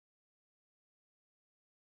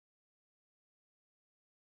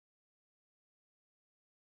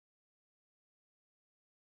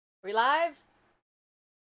We live?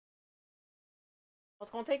 Well,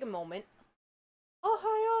 it's gonna take a moment. Oh,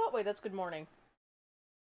 hi, wait, that's good morning.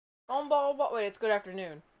 Wait, it's good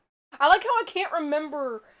afternoon. I like how I can't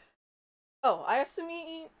remember. Oh, I assume you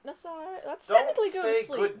eat Nasai. That's technically go to sleep.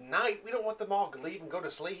 Don't say good night. We don't want them all to leave and go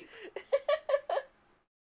to sleep.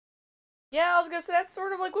 Yeah, I was gonna say that's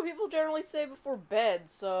sort of like what people generally say before bed,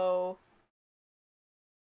 so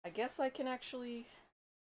I guess I can actually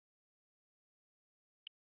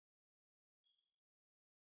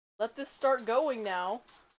let this start going now.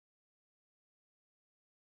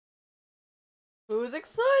 Who's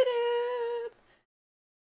excited?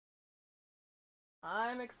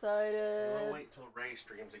 I'm excited. We'll wait till Ray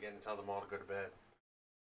streams again and tell them all to go to bed.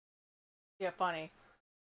 Yeah, funny.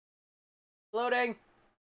 Loading.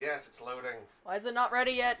 Yes, it's loading. Why is it not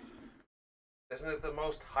ready yet? Isn't it the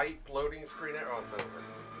most hype loading screen ever? Oh, it's over.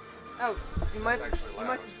 Oh, you might. It's actually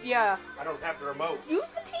loud. Yeah. I don't have the remote. Use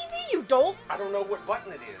the TV, you dolt. I don't know what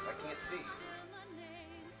button it is. I can't see.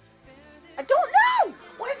 I don't know.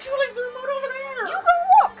 Why didn't you leave the remote over there? You go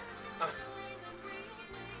look.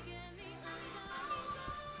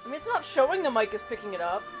 I mean, it's not showing the mic is picking it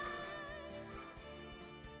up.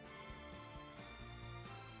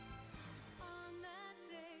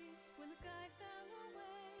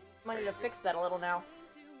 Might need to fix that a little now.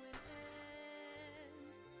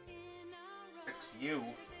 Fix you.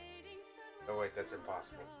 Oh wait, that's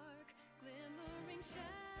impossible.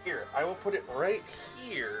 Here, I will put it right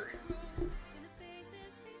here.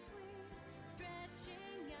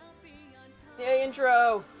 Yay,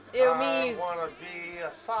 intro. Ew, I wanna be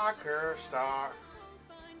a soccer star.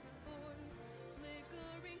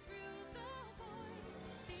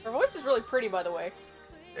 Her voice is really pretty, by the way.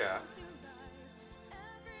 Yeah.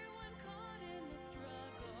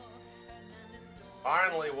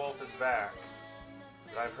 Finally, Wolf is back.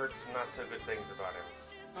 But I've heard some not so good things about him.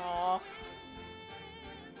 Aww.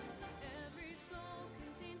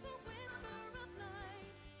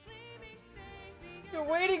 You're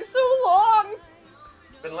waiting so long!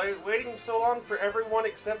 Been waiting so long for everyone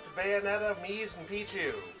except Bayonetta, Mies, and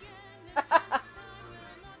Pichu.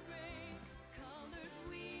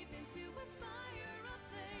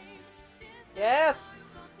 Yes!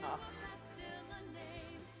 Oh.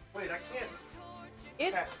 Wait, I can't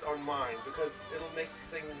test on mine because it'll make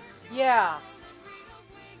the thing... Yeah.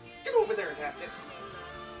 Get over there and test it.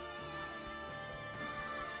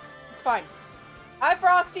 It's fine. Hi,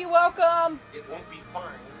 Frosty, welcome! It won't be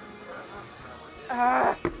fine.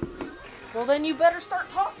 Well, then you better start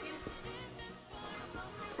talking.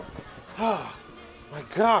 Oh, my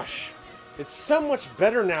gosh. It's so much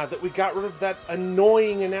better now that we got rid of that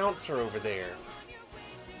annoying announcer over there.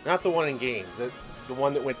 Not the one in game, the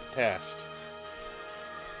one that went to test.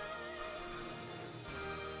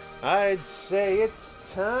 I'd say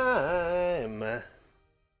it's time.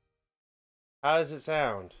 How does it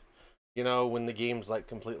sound? You know, when the game's like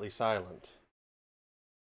completely silent.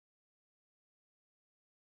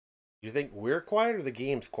 You think we're quiet or the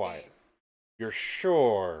game's quiet? You're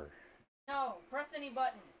sure? No, press any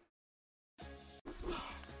button.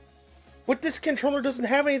 What, this controller doesn't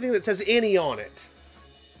have anything that says any on it?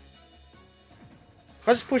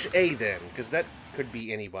 I'll just push A then, because that could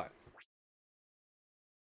be any button.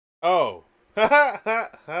 Oh.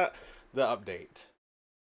 The update.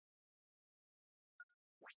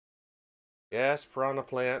 Yes, Piranha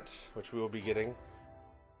Plant, which we will be getting.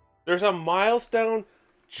 There's a milestone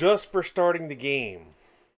just for starting the game.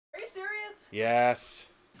 Are you serious? Yes.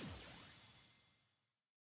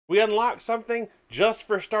 We unlocked something just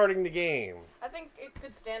for starting the game. I think it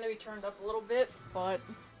could stand to be turned up a little bit, but...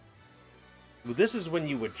 Well, this is when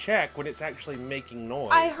you would check when it's actually making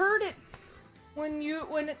noise. I heard it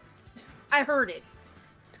I heard it.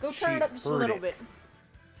 Go turn it up just a little bit.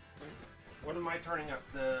 What am I turning up?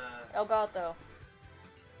 The... Elgato.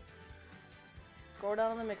 Scroll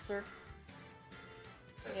down on the mixer.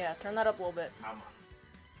 Yeah, turn that up a little bit. How much?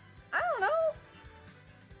 I don't know.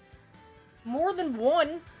 More than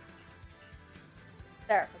one.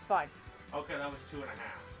 There, that's fine. Okay, that was 2.5.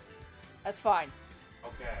 That's fine.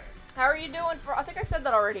 Okay. How are you doing? I think I said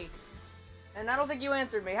that already. And I don't think you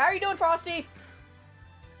answered me. How are you doing, Frosty?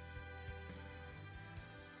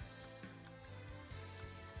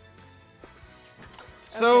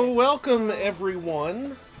 So, Okay, welcome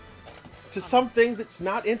everyone to something that's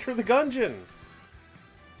not Enter the Gungeon.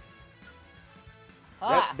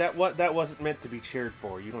 Ah. That wasn't meant to be cheered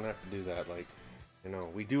for. You don't have to do that. Like, you know,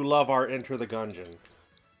 we do love our Enter the Gungeon.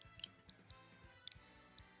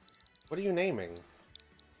 What are you naming?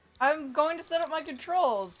 I'm going to set up my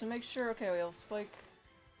controls to make sure. Okay, we'll spike.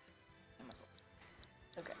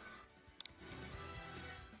 Okay.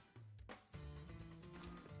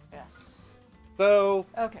 So,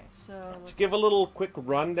 Okay, so to give a little quick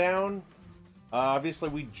rundown, obviously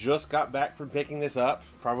we just got back from picking this up.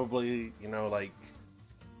 Probably, you know, like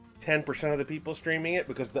 10% of the people streaming it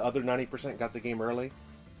because the other 90% got the game early.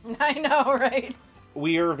 I know, right?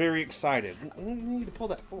 We are very excited. You need to pull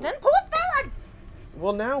that forward. Then pull it forward!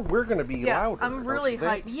 Well, now we're going to be louder. I'm really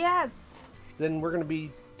hyped. Yes! Then we're going to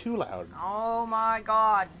be too loud. Oh my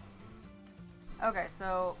god. Okay,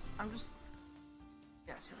 so I'm just...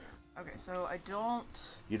 Yes, here we go. Okay, so I don't...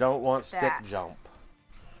 You don't want stick that. jump.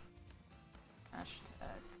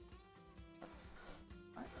 Hashtag...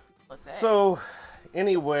 Let's say. So,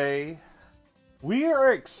 anyway, we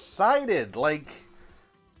are excited. Like,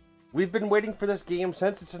 we've been waiting for this game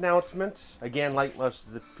since its announcement. Again, like most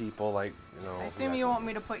of the people, like, you know... I assume you want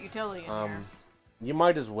me to put utility in here. You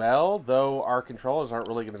might as well, though our controllers aren't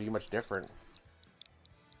really going to be much different.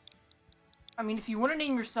 I mean, if you want to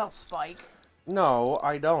name yourself Spike... No,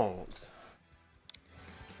 I don't.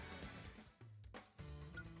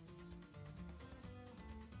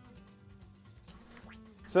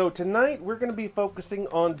 So tonight we're going to be focusing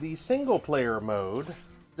on the single player mode.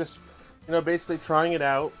 Just, you know, basically trying it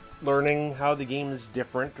out, learning how the game is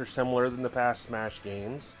different or similar than the past Smash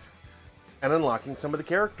games, and unlocking some of the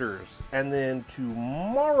characters. And then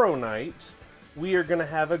tomorrow night, we are going to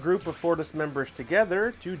have a group of Fortis members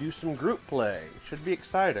together to do some group play. Should be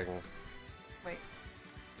exciting. Wait.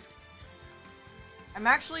 I'm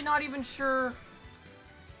actually not even sure...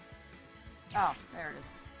 Oh, there it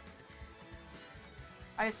is.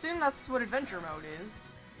 I assume that's what adventure mode is.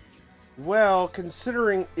 Well,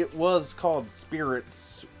 considering it was called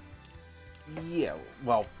Spirits... Yeah,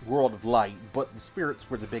 well, World of Light, but the spirits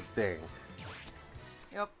were the big thing.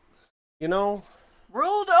 Yep. You know?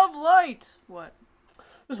 World of Light! What?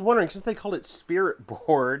 Just wondering, since they called it Spirit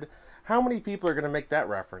Board, how many people are going to make that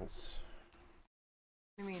reference?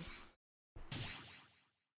 What do you mean?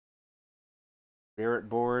 Spirit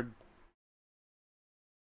Board?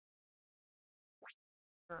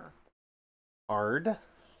 Sure. Ard?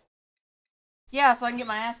 Yeah, so I can get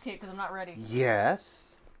my ass kicked because I'm not ready.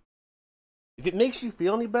 Yes. If it makes you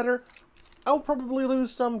feel any better, I'll probably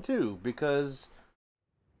lose some too, because,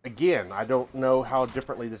 again, I don't know how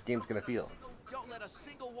differently this game's going to feel.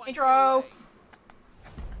 Intro!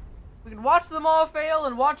 We can watch them all fail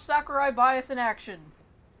and watch Sakurai Bias in action.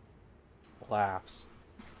 Laughs.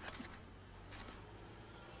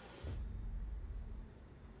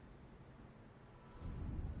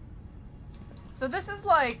 So this is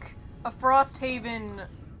like a Frosthaven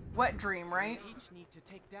wet dream, right? Each need to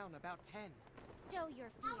take down about 10. Stow your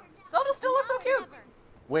fear. Zelda still looks so cute!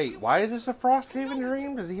 Wait, why is this a Frosthaven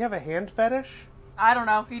dream? Does he have a hand fetish? I don't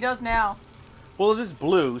know, he does now. Well, it is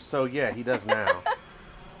blue, so yeah, he does now.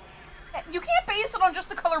 You can't base it on just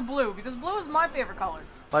the color blue, because blue is my favorite color.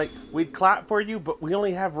 Like, we'd clap for you, but we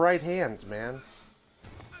only have right hands, man.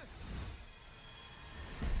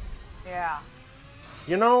 Yeah.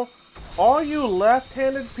 You know, all you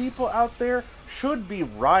left-handed people out there should be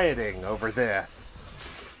rioting over this.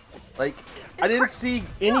 Like, I didn't see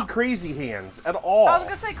any crazy hands at all. I was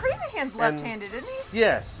gonna say, Crazy Hand's left-handed, isn't he?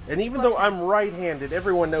 Yes, and even though I'm right-handed,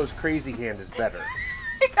 everyone knows Crazy Hand is better.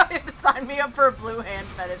 You have to sign me up for a blue hand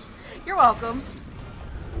fetish. You're welcome.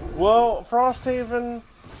 Well, Frosthaven,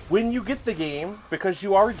 when you get the game, because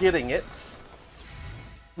you are getting it,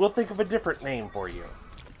 we'll think of a different name for you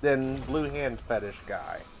than Blue Hand Fetish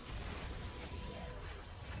Guy.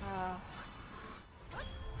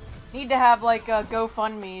 Need to have, like, a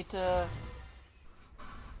GoFundMe to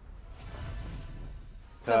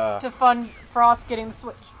fund Frost getting the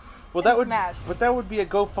Switch. Well, that would, Smash. but that would be a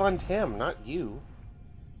go fund him, not you.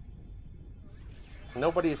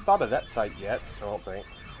 Nobody has thought of that site yet, I don't think.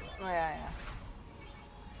 Oh, yeah.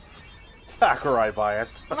 Sakurai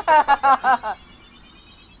bias.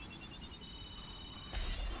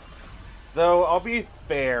 Though, I'll be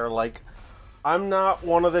fair, like, I'm not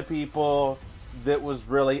one of the people that was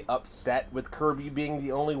really upset with Kirby being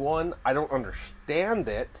the only one. I don't understand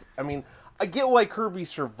it. I mean, I get why Kirby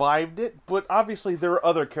survived it, but obviously there are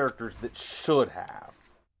other characters that should have.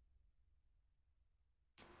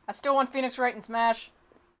 I still want Phoenix Wright in Smash.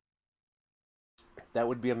 That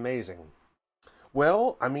would be amazing.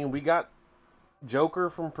 Well, I mean, we got Joker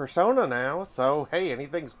from Persona now, so hey,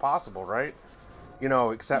 anything's possible, right? You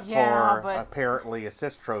know, except for apparently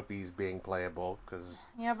assist trophies being playable, because...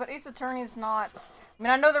 Yeah, but Ace Attorney's not... I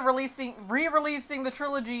mean, I know they're re-releasing the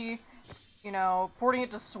trilogy, you know, porting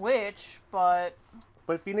it to Switch, but...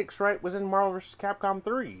 But Phoenix Wright was in Marvel vs. Capcom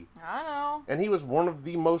 3. I know. And he was one of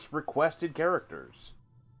the most requested characters.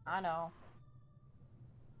 I know.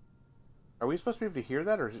 Are we supposed to be able to hear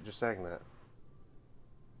that, or is it just saying that?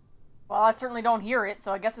 Well, I certainly don't hear it,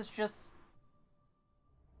 so I guess it's just...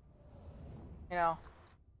 You know.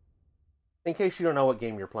 In case you don't know what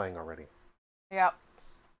game you're playing already. Yep.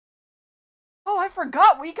 Oh, I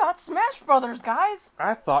forgot we got Smash Brothers, guys!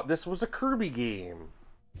 I thought this was a Kirby game.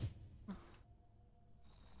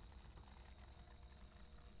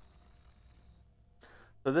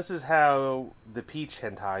 So this is how the Peach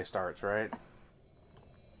hentai starts, right?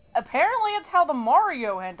 Apparently it's how the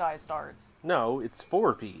Mario hentai starts. No, it's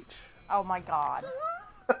for Peach. Oh my god.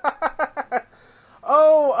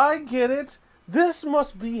 Oh, I get it. This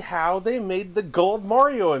must be how they made the gold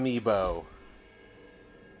Mario amiibo.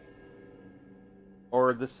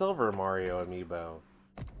 Or the silver Mario amiibo.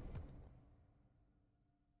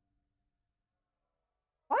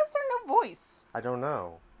 Why is there no voice? I don't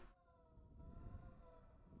know.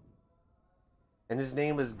 And his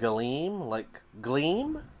name is Gleam? Like,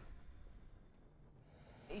 Gleam?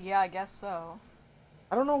 Yeah, I guess so.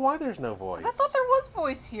 I don't know why there's no voice. 'Cause I thought there was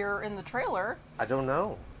voice here in the trailer. I don't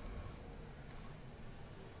know.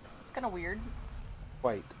 It's kind of weird.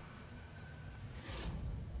 Wait.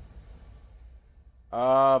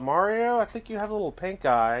 Mario, I think you have a little pink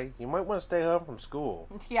eye. You might want to stay home from school.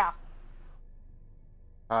 Yeah.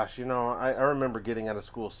 Gosh, you know, I remember getting out of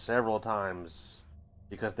school several times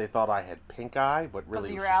because they thought I had pink eye, but really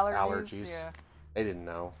it was just allergies. Yeah. They didn't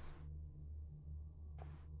know.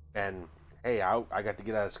 And, hey, I got to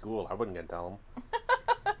get out of school. I wasn't going to tell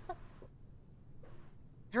them.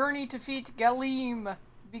 Journey to defeat Gleam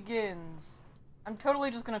begins. I'm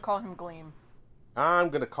totally just gonna call him Gleam. I'm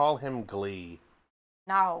going to call him Glee.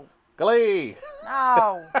 No. Glee!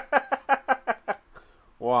 No.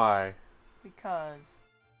 Why? Because...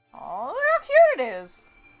 Oh, look how cute it is.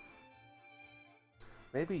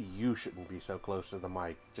 Maybe you shouldn't be so close to the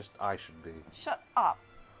mic. Just I should be. Shut up.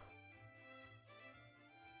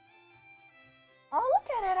 Oh, look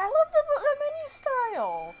at it. I love the menu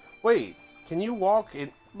style. Wait, can you walk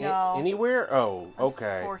No. anywhere? Oh,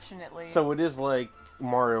 okay. Unfortunately. So it is like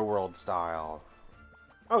Mario World style.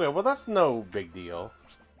 Okay, well that's no big deal.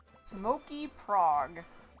 Smoky Prague.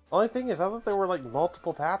 Only thing is, I thought there were like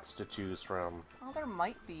multiple paths to choose from. Oh, there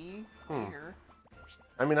might be later.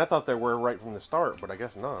 I mean, I thought there were right from the start, but I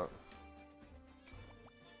guess not.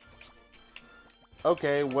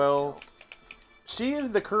 Okay, well, she is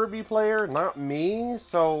the Kirby player, not me,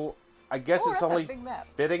 so I guess Oh, it's that's a only big map.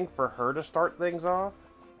 fitting for her to start things off.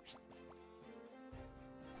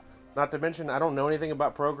 Not to mention, I don't know anything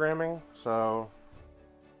about programming, so...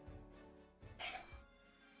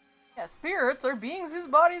 Yeah, spirits are beings whose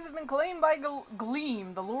bodies have been claimed by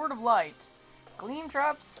Gleam, the Lord of Light. Gleam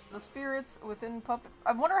traps the spirits within puppet...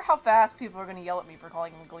 I wonder how fast people are going to yell at me for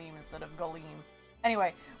calling him Gleam instead of Gleam.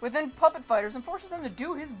 Anyway, within puppet fighters and forces them to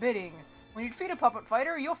do his bidding. When you defeat a puppet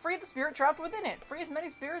fighter, you'll free the spirit trapped within it. Free as many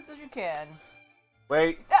spirits as you can.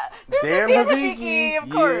 Wait. There's Damn the Hibiki! of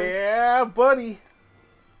course! Yeah, buddy!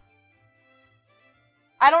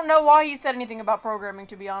 I don't know why he said anything about programming,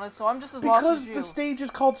 to be honest, so I'm just as lost as you. Because the stage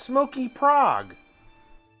is called Smoky Prague.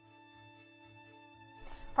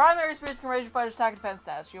 Primary spirits can raise your fighter's attack and defense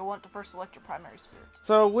stats. You'll want to first select your primary spirit.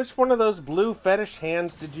 So, which one of those blue fetish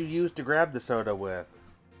hands did you use to grab the soda with?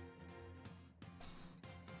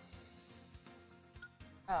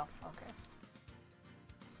 Oh, okay.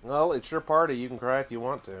 Well, it's your party. You can cry if you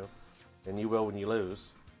want to. And you will when you lose.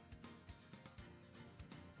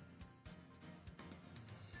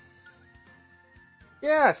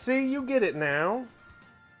 Yeah, see, you get it now.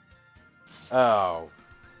 Oh.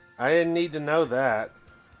 I didn't need to know that.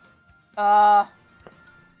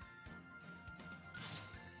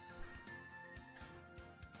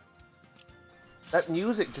 That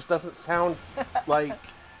music just doesn't sound like...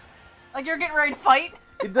 Like you're getting ready to fight?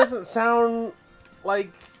 It doesn't sound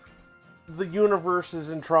like the universe is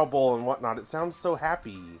in trouble and whatnot. It sounds so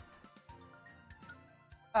happy.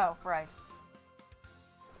 Oh, right.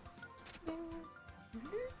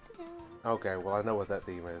 Okay, well I know what that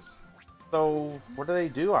theme is. So, what do they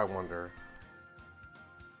do, I wonder?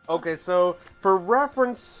 Okay, so, for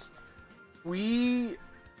reference, we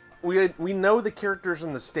know the characters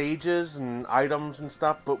and the stages and items and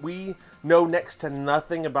stuff, but we know next to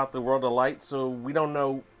nothing about the World of Light, so we don't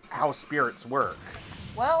know how spirits work.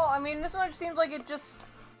 Well, I mean, this one just seems like it just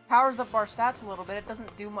powers up our stats a little bit. It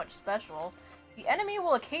doesn't do much special. The enemy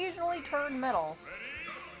will occasionally turn metal.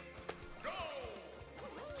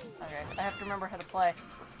 Okay, I have to remember how to play.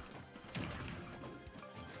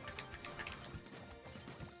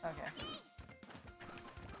 Okay.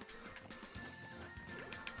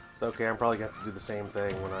 It's okay, I'm probably gonna have to do the same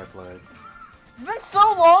thing when I play. It's been so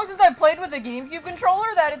long since I played with a GameCube controller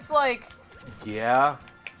that it's like... Yeah.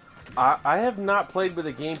 I have not played with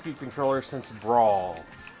a GameCube controller since Brawl.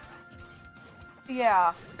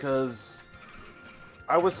 Yeah. Because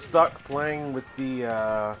I was stuck playing with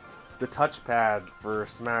the touchpad for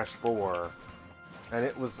Smash 4, and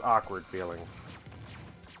it was awkward feeling.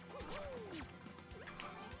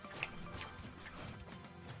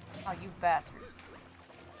 Oh, you bastard.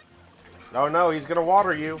 Oh no, he's gonna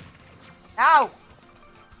water you. Ow!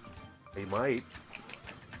 He might.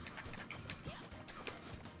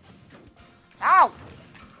 Ow!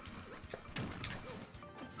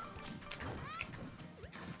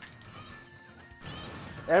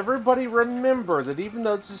 Everybody remember that even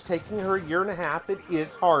though this is taking her a year and a half, it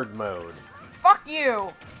is hard mode. Fuck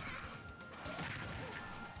you!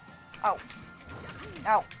 Oh.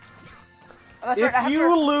 Ow. Oh, that's right, I If have you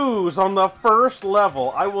to... lose on the first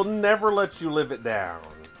level, I will never let you live it down.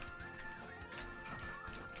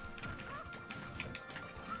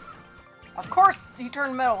 Of course he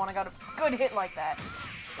turned metal when I got a good hit like that.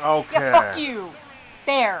 Okay. Yeah, fuck you!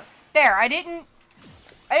 There. There, I didn't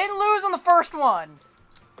lose on the first one!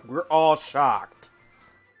 We're all shocked.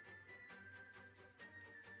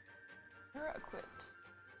 You're equipped.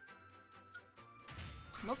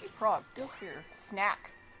 Milky Prog, Steel Spear,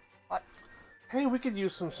 Snack. What? Hey, we could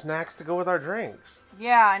use some snacks to go with our drinks.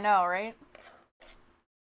 Yeah, I know, right?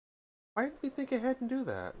 Why didn't we think ahead and do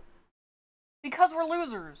that? Because we're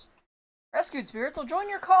losers. Rescued spirits will join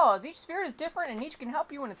your cause. Each spirit is different and each can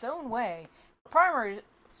help you in its own way. The primary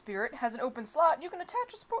spirit has an open slot. You can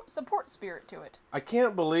attach a support spirit to it. I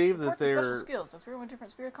can't believe that Supports they're... special skills. So experiment with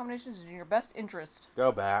different spirit combinations is in your best interest.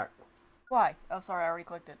 Go back. Why? Oh, sorry, I already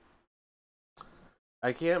clicked it.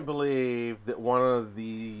 I can't believe that one of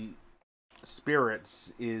the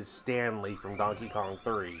spirits is Stanley from Donkey Kong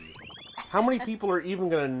 3. How many people are even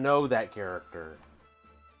going to know that character?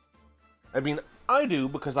 I mean, I do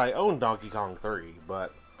because I own Donkey Kong 3,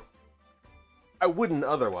 but I wouldn't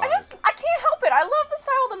otherwise. I can't help it. I love the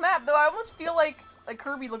style of the map, though. I almost feel like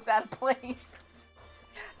Kirby looks out of place.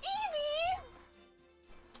 Eevee!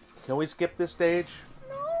 Can we skip this stage?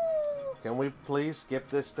 No. Can we please skip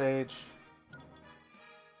this stage?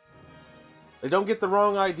 Don't get the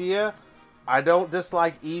wrong idea. I don't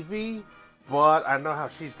dislike Eevee, but I know how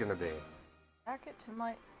she's gonna be. Back it to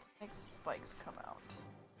make spikes come out.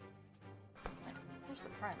 Here's the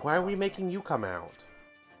triangle. Why are we making you come out?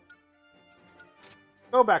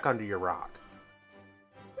 Go back under your rock.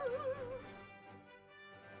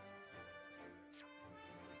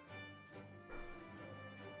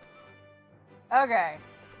 Okay.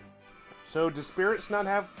 So, do spirits not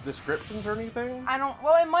have descriptions or anything? I don't...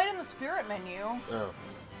 Well, it might in the spirit menu. Oh.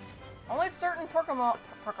 Only certain Pokemon...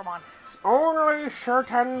 Only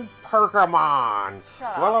certain Pokemon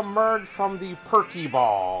Shut will up. emerge from the Perky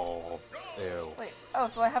Balls. Ew. Wait. Oh,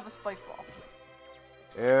 so I have a spike ball.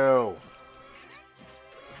 Ew.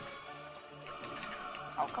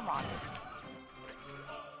 Oh, come on.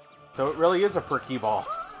 So it really is a Perky Ball.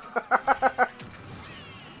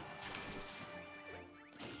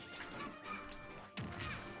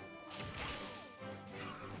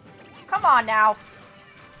 Come on now.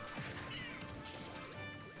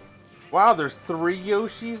 Wow, there's 3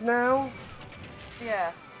 Yoshis now?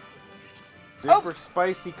 Yes. Super Oops.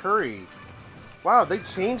 Spicy Curry. Wow, they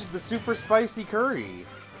changed the Super Spicy Curry.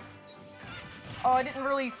 Oh, I didn't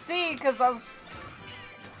really see because I was...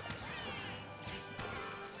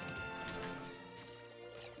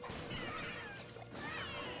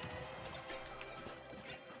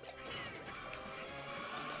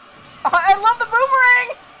 I love the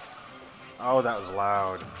boomerang! Oh, that was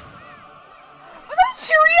loud. Was that a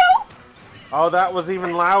Cheerio? Oh, that was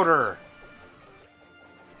even louder.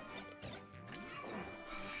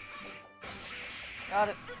 Got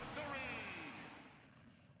it.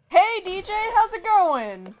 Hey, DJ, how's it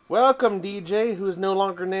going? Welcome, DJ, who is no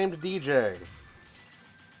longer named DJ.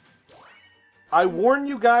 I warn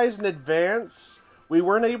you guys in advance, we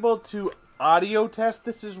weren't able to audio test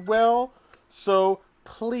this as well, so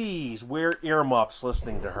please wear earmuffs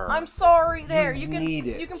listening to her. I'm sorry. There, you can need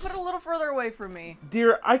it. you can put it a little further away from me.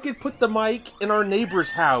 Dear, I could put the mic in our neighbor's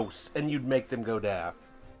house and you'd make them go deaf.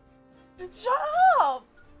 Shut up.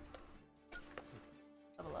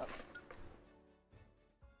 Level up.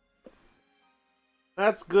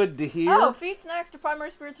 That's good to hear. Oh, feed snacks to primary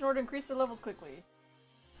spirits in order to increase their levels quickly.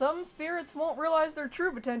 Some spirits won't realize their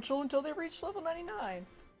true potential until they reach level 99.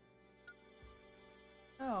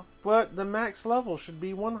 Oh. But the max level should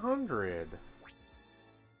be 100.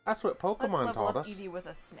 That's what Let's Pokemon level taught up us. Eevee with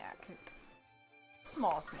a snack.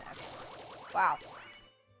 Small snack. Wow.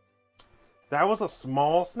 That was a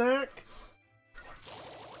small snack?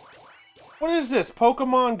 What is this,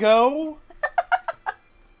 Pokemon Go?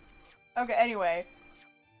 Okay, anyway.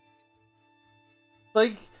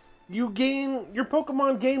 Like, your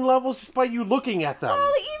Pokemon gain levels just by you looking at them.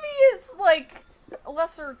 Well, Eevee is, like,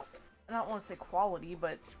 lesser, I don't want to say quality,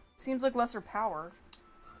 but seems like lesser power.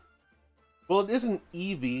 Well, it isn't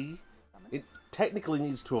Eevee. It technically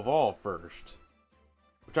needs to evolve first.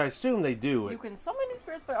 Which I assume they do. You can summon new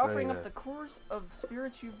spirits by offering up the cores of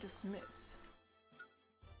spirits you've dismissed.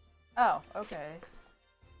 Oh, okay.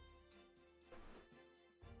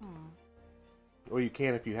 Well, you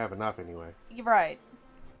can if you have enough anyway. You're right.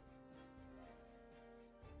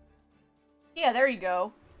 Yeah, there you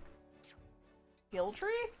go. Skill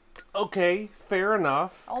tree? Okay, fair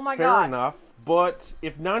enough. Oh my fair god. Fair enough. But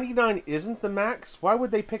if 99 isn't the max, why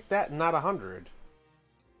would they pick that and not 100?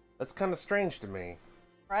 That's kind of strange to me.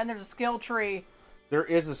 Right, and there's a skill tree. There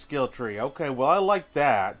is a skill tree. Okay, well, I like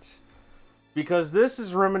that. Because this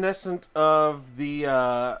is reminiscent of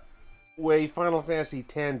the way Final Fantasy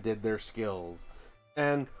X did their skills.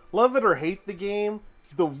 And love it or hate the game,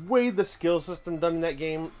 the way the skill system done in that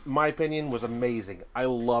game, in my opinion, was amazing. I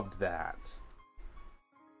loved that.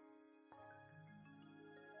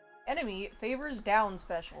 Enemy favors down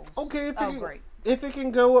specials. Okay, great. If it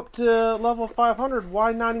can go up to level 500,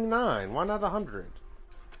 why 99? Why not 100?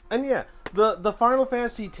 And yeah, the Final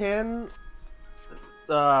Fantasy X,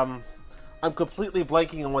 I'm completely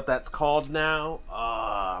blanking on what that's called now,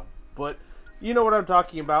 but you know what I'm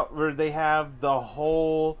talking about, where they have the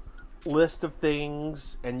whole list of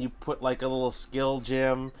things, and you put like a little skill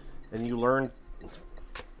gem, and you learn.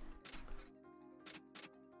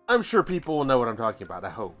 I'm sure people will know what I'm talking about, I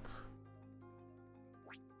hope.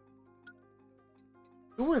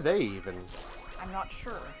 Who are they even? I'm not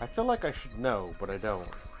sure. I feel like I should know, but I don't.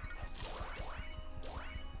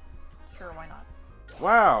 Sure, why not?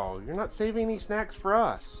 Wow, you're not saving any snacks for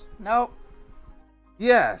us. Nope.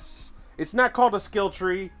 Yes. It's not called a skill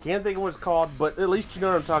tree. Can't think of what it's called, but at least you know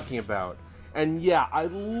what I'm talking about. And yeah, I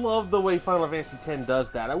love the way Final Fantasy X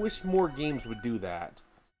does that. I wish more games would do that.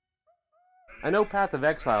 I know Path of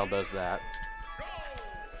Exile does that.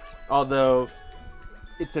 Although,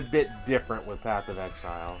 it's a bit different with Path of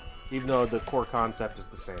Exile. Even though the core concept is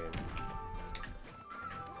the same.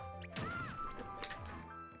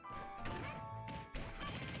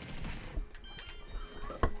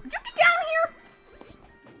 Would you get down here?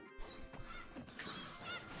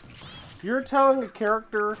 You're telling a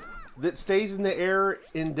character that stays in the air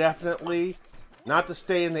indefinitely not to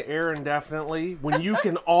stay in the air indefinitely when you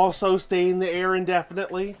can also stay in the air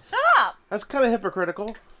indefinitely? Shut up! That's kind of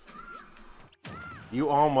hypocritical. You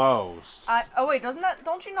almost. Oh wait,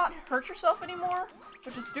 don't you not hurt yourself anymore?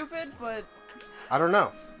 Which is stupid, but... I don't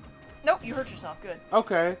know. Nope, you hurt yourself, good.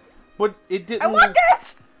 Okay, but it didn't... I want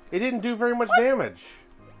this! It didn't do very much damage.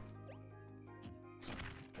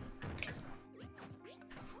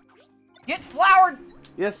 Get floured!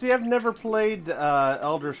 Yeah, see, I've never played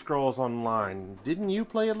Elder Scrolls Online. Didn't you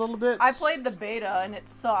play a little bit? I played the beta, and it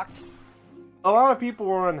sucked. A lot of people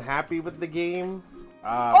were unhappy with the game.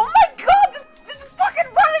 Oh my god! This is fucking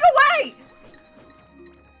running away!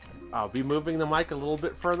 I'll be moving the mic a little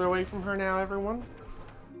bit further away from her now, everyone.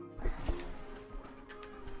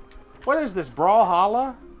 What is this,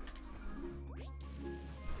 Brawlhalla?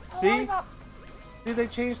 See? See, they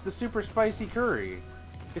changed the super spicy curry.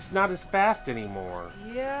 It's not as fast anymore.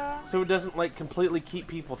 Yeah. So it doesn't, like, completely keep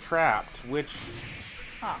people trapped, which...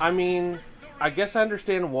 I mean, I guess I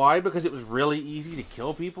understand why, because it was really easy to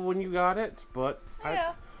kill people when you got it, but...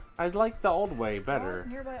 Yeah. I like the old way better. Pause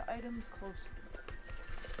nearby items close.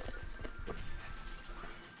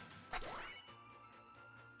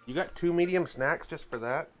 You got 2 medium snacks just for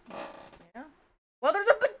that? Yeah. Well, there's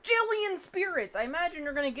a bajillion spirits. I imagine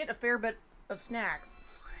you're gonna get a fair bit of snacks.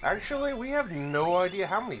 Actually, we have no idea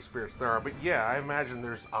how many spirits there are, but yeah, I imagine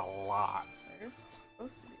there's a lot. There's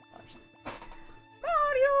supposed to be a lot.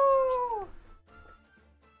 Mario!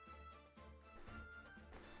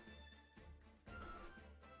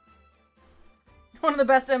 One of the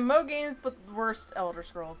best MMO games, but the worst Elder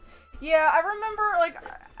Scrolls. Yeah, I remember, like,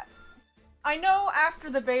 I know after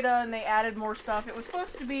the beta and they added more stuff, it was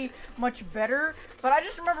supposed to be much better, but I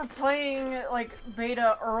just remember playing, like,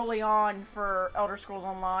 beta early on for Elder Scrolls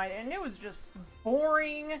Online, and it was just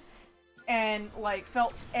boring, and, like,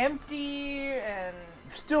 felt empty, and...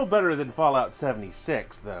 Still better than Fallout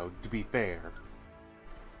 76, though, to be fair.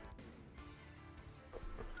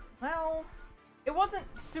 Well, it wasn't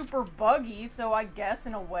super buggy, so I guess,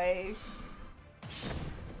 in a way,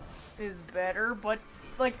 is better, but...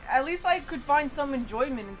 Like, at least I could find some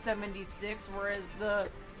enjoyment in 76, whereas the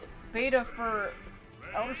beta for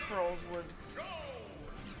Elder Scrolls was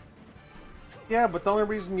Yeah, but the only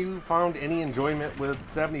reason you found any enjoyment with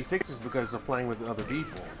 76 is because of playing with other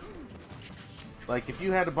people. Like, if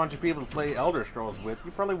you had a bunch of people to play Elder Scrolls with,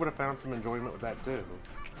 you probably would have found some enjoyment with that too.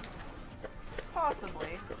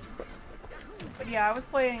 Possibly. But yeah, I was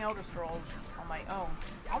playing Elder Scrolls on my own.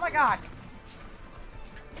 Oh my god!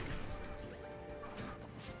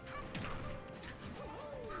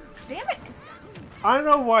 Damn it! I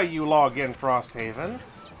know why you log in, Frosthaven.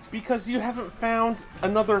 Because you haven't found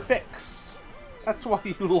another fix. That's why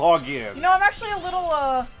you log in. You know, I'm actually a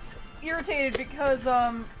little, irritated because,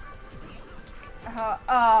 the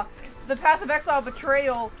Path of Exile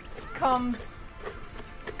Betrayal comes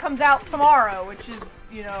out tomorrow, which is,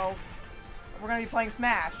 you know, we're gonna be playing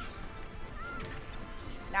Smash.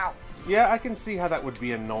 Now. Yeah, I can see how that would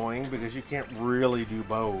be annoying, because you can't really do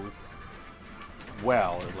both.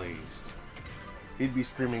 Well, at least. He'd be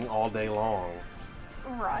streaming all day long.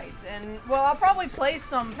 Right, and, well, I'll probably play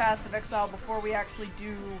some Path of Exile before we actually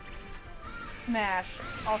do Smash.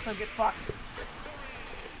 Also get fucked.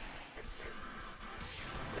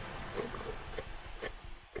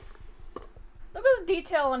 Look at the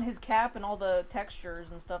detail on his cap and all the textures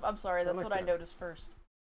and stuff. I'm sorry, that's what I noticed first.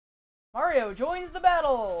 Mario joins the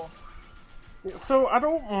battle! So, I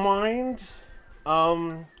don't mind,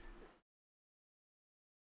 I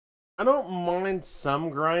don't mind some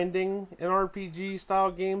grinding in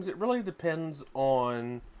RPG-style games. It really depends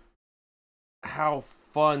on how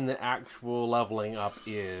fun the actual leveling up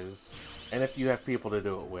is, and if you have people to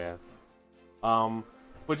do it with.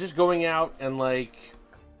 But just going out and, like,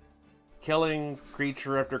 killing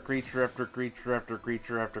creature after creature after creature after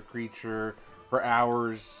creature after creature for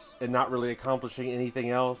hours and not really accomplishing anything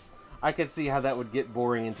else, I could see how that would get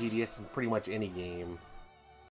boring and tedious in pretty much any game.